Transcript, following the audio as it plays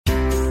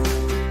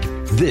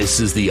This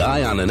is the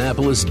Eye on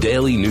Annapolis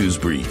Daily News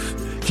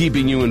Brief,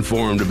 keeping you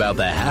informed about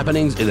the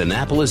happenings in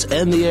Annapolis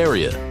and the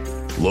area.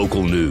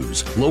 Local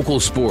news, local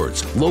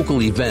sports,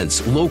 local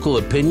events, local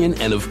opinion,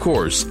 and of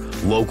course,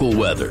 local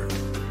weather.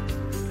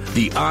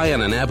 The Eye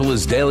on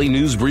Annapolis Daily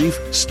News Brief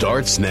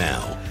starts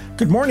now.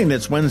 Good morning.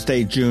 It's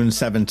Wednesday, June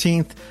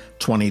 17th,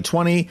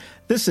 2020.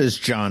 This is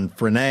John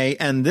Frenaye,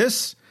 and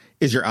this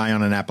is your Eye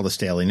on Annapolis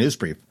Daily News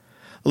Brief.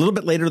 A little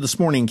bit later this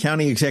morning,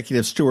 County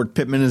Executive Stuart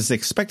Pittman is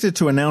expected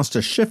to announce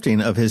a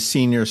shifting of his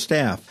senior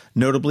staff.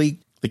 Notably,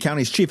 the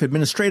county's Chief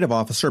Administrative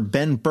Officer,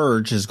 Ben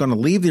Burge, is going to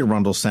leave the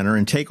Arundel Center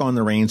and take on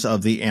the reins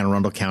of the Anne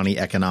Arundel County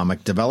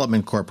Economic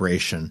Development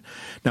Corporation.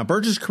 Now,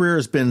 Burge's career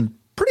has been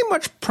pretty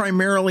much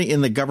primarily in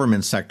the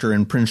government sector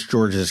in Prince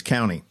George's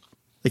County.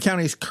 The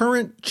county's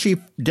current Chief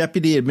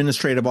Deputy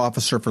Administrative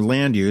Officer for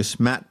Land Use,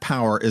 Matt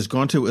Power, is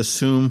going to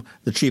assume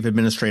the Chief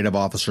Administrative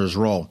Officer's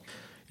role.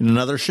 In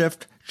another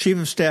shift, Chief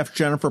of Staff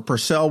Jennifer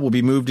Purcell will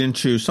be moved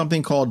into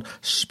something called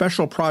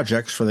Special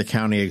Projects for the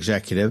County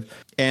Executive,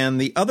 and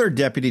the other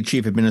Deputy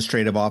Chief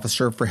Administrative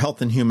Officer for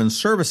Health and Human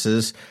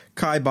Services,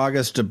 Kai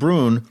Bogus de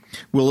Bruin,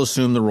 will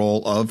assume the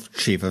role of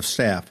Chief of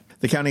Staff.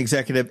 The County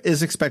Executive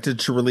is expected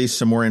to release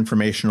some more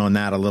information on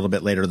that a little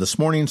bit later this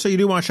morning, so you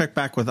do want to check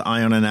back with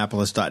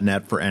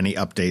eyeonannapolis.net for any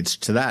updates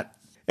to that.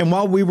 And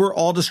while we were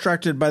all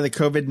distracted by the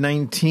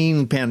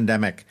COVID-19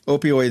 pandemic,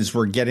 opioids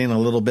were getting a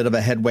little bit of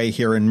a headway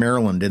here in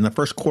Maryland. In the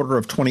first quarter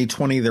of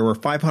 2020, there were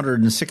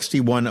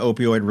 561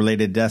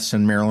 opioid-related deaths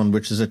in Maryland,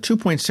 which is a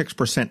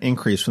 2.6%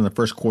 increase from the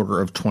first quarter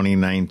of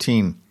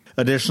 2019.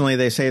 Additionally,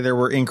 they say there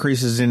were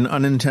increases in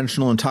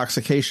unintentional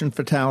intoxication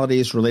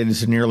fatalities related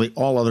to nearly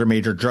all other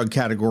major drug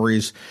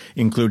categories,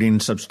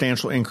 including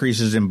substantial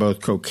increases in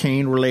both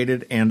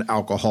cocaine-related and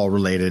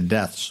alcohol-related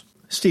deaths.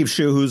 Steve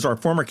Hsu, who's our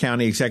former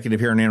county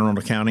executive here in Anne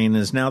Arundel County and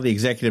is now the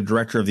executive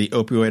director of the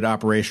Opioid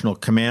Operational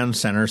Command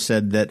Center,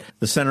 said that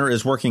the center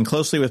is working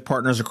closely with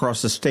partners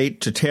across the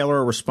state to tailor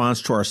a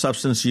response to our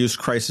substance use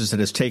crisis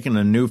that has taken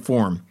a new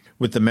form.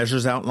 With the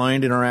measures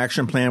outlined in our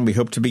action plan, we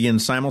hope to begin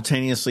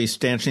simultaneously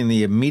stanching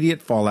the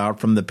immediate fallout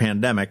from the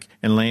pandemic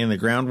and laying the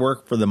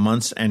groundwork for the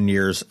months and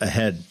years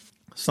ahead.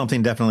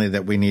 Something definitely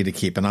that we need to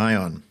keep an eye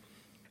on.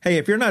 Hey,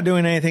 if you're not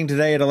doing anything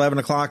today at 11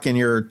 o'clock and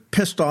you're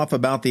pissed off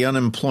about the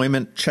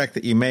unemployment check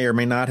that you may or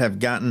may not have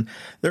gotten,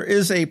 there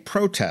is a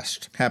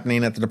protest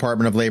happening at the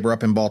Department of Labor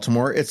up in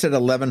Baltimore. It's at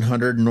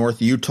 1100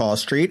 North Utah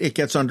Street. It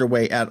gets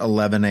underway at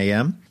 11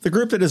 a.m. The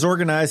group that is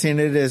organizing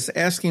it is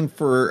asking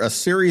for a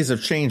series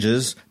of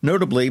changes,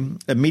 notably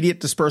immediate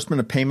disbursement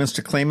of payments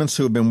to claimants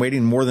who have been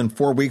waiting more than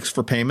 4 weeks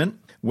for payment,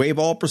 waive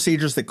all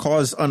procedures that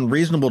cause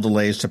unreasonable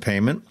delays to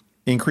payment,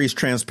 increase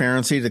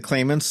transparency to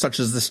claimants such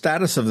as the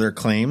status of their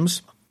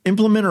claims,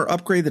 implement or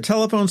upgrade the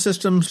telephone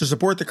systems to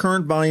support the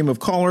current volume of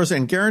callers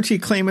and guarantee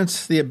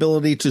claimants the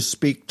ability to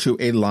speak to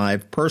a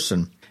live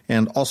person,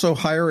 and also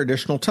hire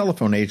additional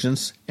telephone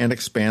agents and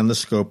expand the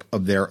scope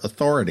of their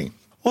authority.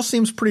 All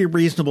seems pretty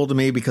reasonable to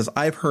me because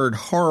I've heard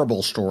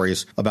horrible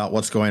stories about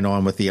what's going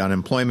on with the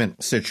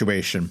unemployment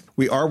situation.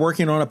 We are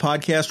working on a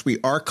podcast. We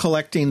are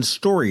collecting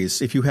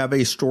stories. If you have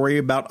a story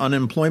about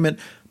unemployment,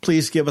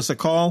 please give us a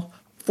call,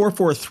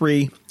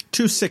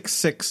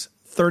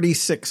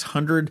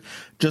 443-266-3600.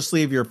 Just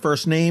leave your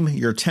first name,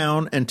 your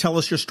town, and tell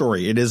us your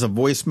story. It is a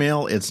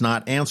voicemail. It's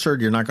not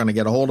answered. You're not going to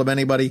get a hold of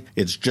anybody.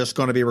 It's just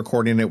going to be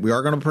recording it. We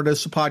are going to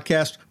produce a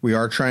podcast. We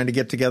are trying to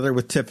get together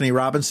with Tiffany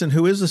Robinson,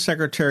 who is the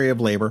Secretary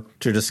of Labor,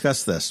 to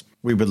discuss this.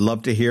 We would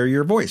love to hear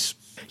your voice.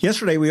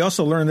 Yesterday, we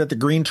also learned that the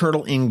Green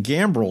Turtle in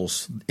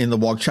Gambrills in the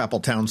Wag Chapel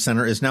Town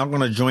Center is now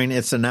going to join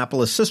its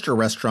Annapolis sister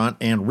restaurant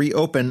and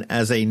reopen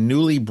as a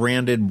newly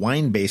branded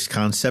wine-based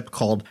concept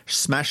called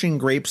Smashing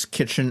Grapes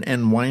Kitchen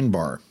and Wine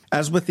Bar.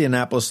 As with the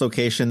Annapolis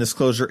location, this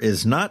closure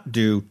is not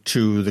due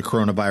to the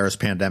coronavirus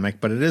pandemic,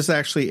 but it is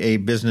actually a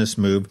business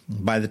move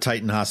by the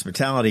Titan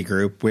Hospitality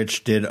Group,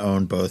 which did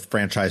own both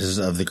franchises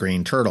of the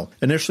Green Turtle.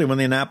 Initially, when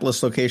the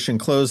Annapolis location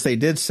closed, they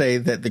did say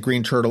that the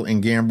Green Turtle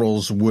in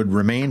Gambrills would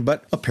remain,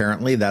 but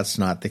apparently that's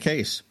not the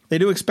case. They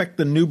do expect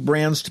the new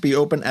brands to be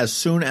open as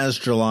soon as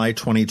July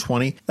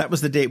 2020. That was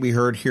the date we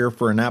heard here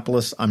for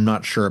Annapolis. I'm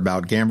not sure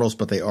about Gambrills,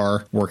 but they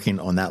are working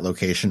on that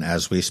location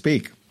as we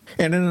speak.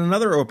 And in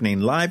another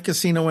opening, Live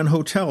Casino and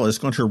Hotel is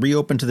going to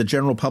reopen to the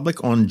general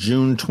public on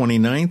June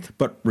 29th,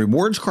 but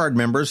rewards card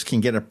members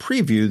can get a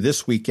preview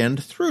this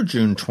weekend through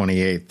June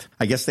 28th.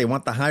 I guess they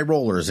want the high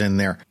rollers in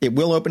there. It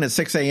will open at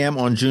 6 a.m.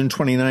 on June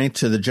 29th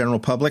to the general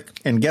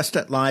public, and guests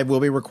at Live will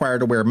be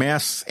required to wear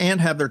masks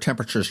and have their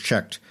temperatures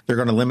checked. They're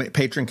going to limit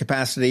patron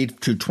capacity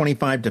to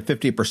 25 to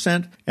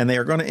 50%, and they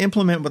are going to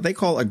implement what they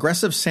call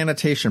aggressive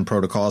sanitation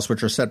protocols,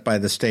 which are set by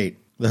the state.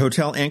 The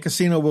hotel and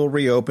casino will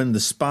reopen, the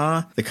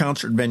spa, the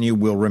concert venue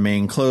will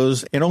remain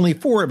closed, and only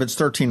 4 of its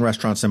 13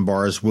 restaurants and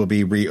bars will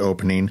be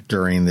reopening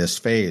during this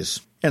phase.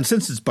 And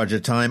since it's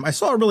budget time, I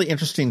saw a really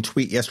interesting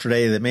tweet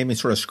yesterday that made me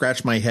sort of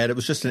scratch my head. It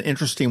was just an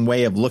interesting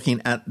way of looking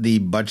at the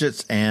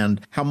budgets and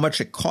how much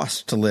it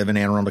costs to live in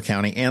Anne Arundel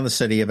County and the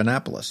city of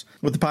Annapolis.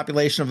 With a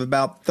population of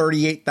about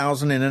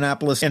 38,000 in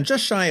Annapolis and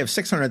just shy of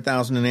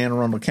 600,000 in Anne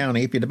Arundel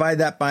County, if you divide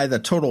that by the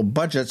total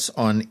budgets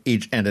on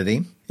each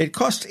entity, it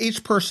costs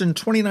each person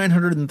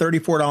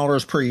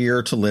 $2,934 per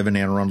year to live in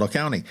Anne Arundel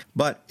County.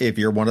 But if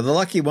you're one of the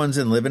lucky ones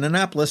and live in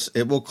Annapolis,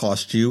 it will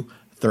cost you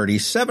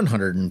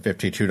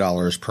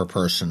 $3,752 per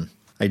person.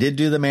 I did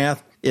do the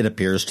math. It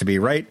appears to be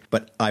right,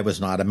 but I was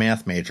not a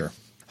math major.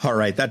 All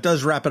right, that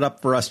does wrap it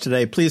up for us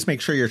today. Please make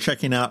sure you're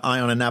checking out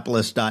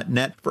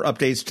eyeonannapolis.net for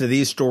updates to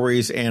these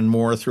stories and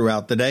more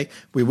throughout the day.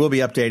 We will be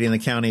updating the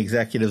county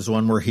executive's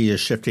one where he is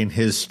shifting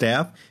his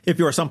staff. If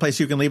you are someplace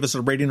you can leave us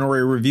a rating or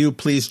a review,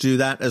 please do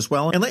that as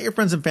well. And let your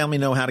friends and family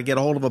know how to get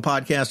a hold of a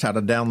podcast, how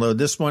to download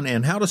this one,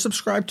 and how to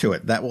subscribe to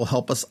it. That will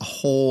help us a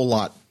whole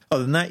lot.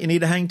 Other than that, you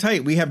need to hang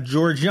tight. We have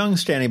George Young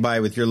standing by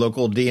with your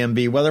local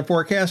DMV weather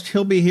forecast.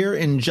 He'll be here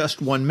in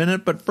just 1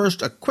 minute, but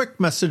first, a quick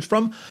message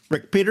from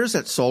Rick Peters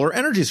at Solar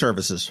Energy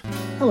Services.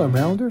 Hello,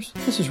 Marylanders.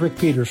 This is Rick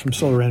Peters from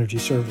Solar Energy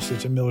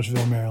Services in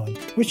Millersville, Maryland,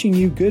 wishing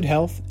you good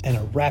health and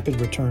a rapid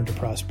return to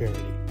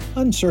prosperity.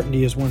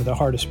 Uncertainty is one of the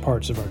hardest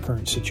parts of our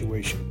current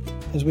situation.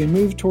 As we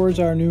move towards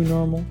our new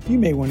normal, you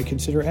may want to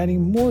consider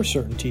adding more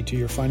certainty to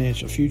your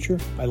financial future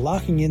by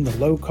locking in the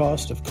low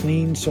cost of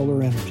clean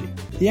solar energy.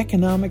 The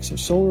economics of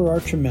solar are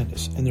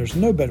tremendous, and there's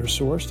no better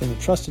source than the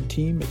trusted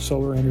team at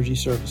Solar Energy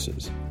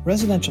Services.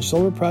 Residential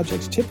solar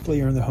projects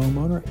typically earn the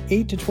homeowner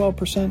 8 to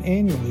 12%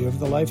 annually over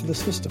the life of the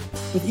system,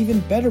 with even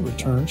better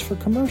returns for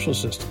commercial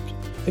systems.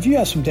 If you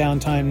have some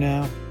downtime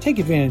now, take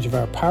advantage of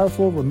our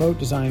powerful remote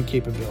design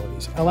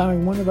capabilities,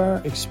 allowing one of our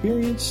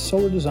experienced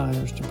solar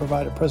designers to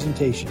provide a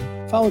presentation,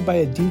 followed by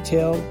a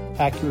detailed,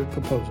 accurate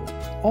proposal,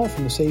 all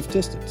from a safe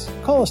distance.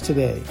 Call us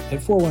today at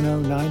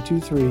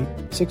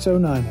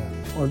 410-923-6090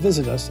 or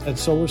visit us at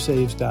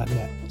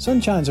solarsaves.net.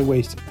 Sunshine's a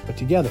wasted, but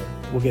together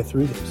we'll get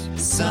through this.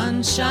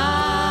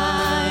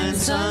 Sunshine,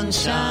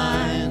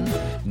 sunshine,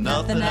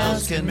 nothing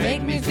else can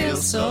make me feel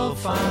so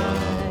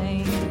fine.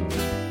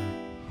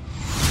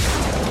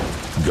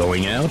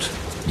 Going out?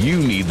 You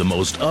need the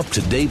most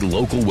up-to-date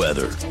local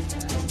weather.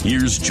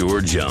 Here's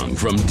George Young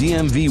from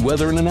DMV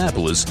Weather in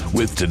Annapolis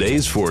with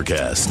today's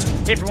forecast.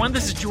 Hey everyone,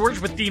 this is George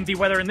with DMV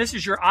Weather, and this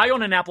is your Eye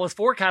on Annapolis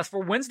forecast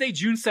for Wednesday,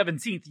 June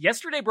 17th.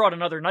 Yesterday brought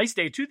another nice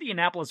day to the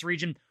Annapolis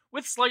region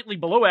with slightly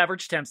below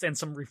average temps and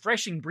some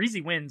refreshing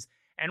breezy winds.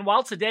 And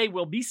while today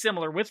will be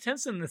similar with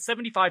temps in the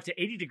 75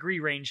 to 80 degree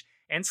range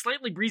and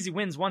slightly breezy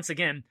winds once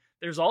again,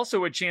 there's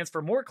also a chance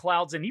for more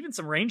clouds and even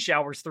some rain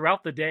showers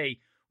throughout the day,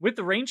 with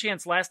the rain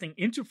chance lasting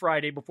into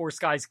Friday before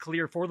skies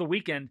clear for the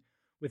weekend,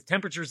 with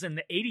temperatures in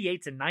the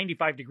 88 to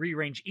 95 degree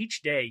range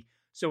each day.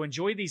 So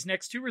enjoy these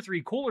next 2 or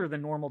 3 cooler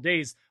than normal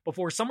days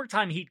before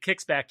summertime heat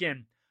kicks back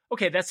in.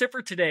 Okay, that's it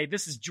for today.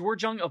 This is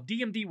George Young of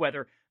DMV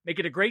Weather. Make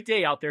it a great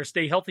day out there.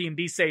 Stay healthy and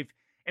be safe.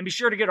 And be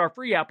sure to get our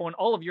free app on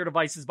all of your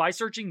devices by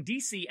searching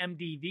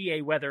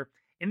DCMDVA Weather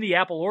in the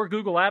Apple or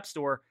Google App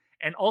Store.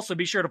 And also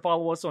be sure to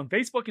follow us on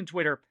Facebook and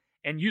Twitter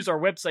and use our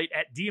website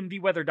at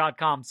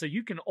dmvweather.com so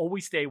you can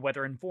always stay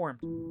weather informed.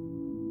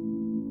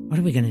 What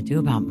are we going to do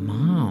about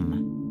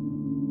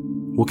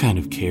Mom? What kind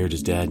of care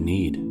does Dad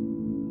need?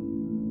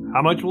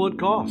 How much will it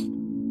cost?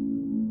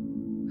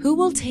 Who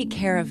will take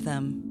care of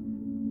them?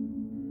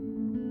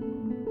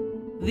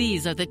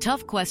 These are the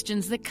tough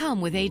questions that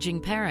come with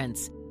aging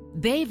parents.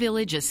 Bay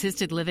Village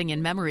Assisted Living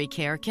and Memory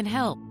Care can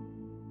help.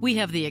 We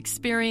have the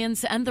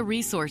experience and the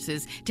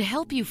resources to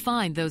help you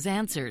find those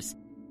answers.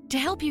 To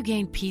help you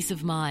gain peace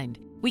of mind,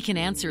 we can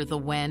answer the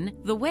when,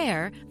 the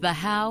where, the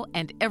how,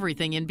 and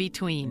everything in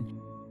between.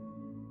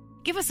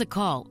 Give us a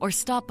call or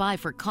stop by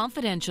for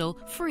confidential,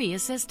 free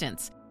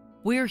assistance.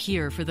 We're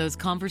here for those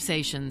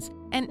conversations,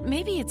 and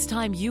maybe it's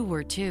time you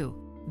were too.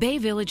 Bay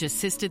Village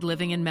Assisted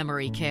Living and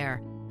Memory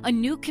Care, a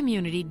new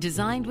community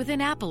designed with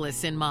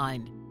Annapolis in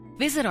mind.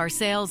 Visit our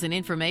Sales and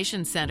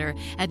Information Center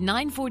at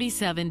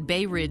 947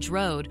 Bay Ridge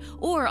Road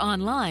or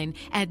online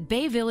at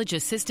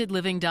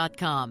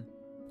bayvillageassistedliving.com.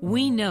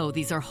 We know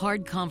these are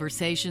hard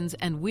conversations,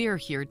 and we're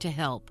here to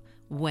help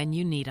when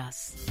you need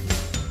us.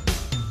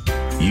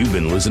 You've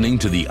been listening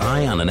to the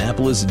Eye on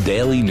Annapolis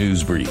Daily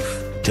News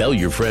Brief. Tell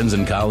your friends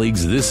and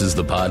colleagues this is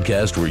the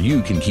podcast where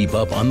you can keep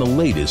up on the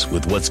latest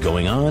with what's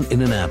going on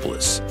in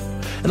Annapolis.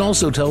 And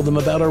also tell them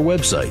about our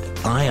website,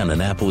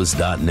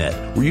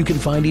 eyeonannapolis.net, where you can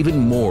find even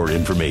more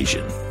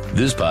information.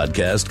 This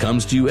podcast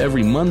comes to you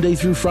every Monday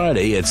through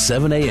Friday at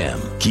 7 a.m.,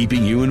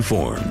 keeping you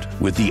informed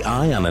with the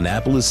Eye on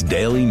Annapolis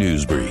Daily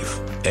News Brief.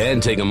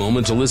 And take a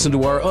moment to listen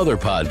to our other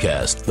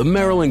podcast, The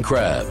Maryland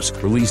Crabs,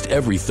 released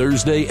every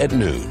Thursday at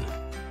noon.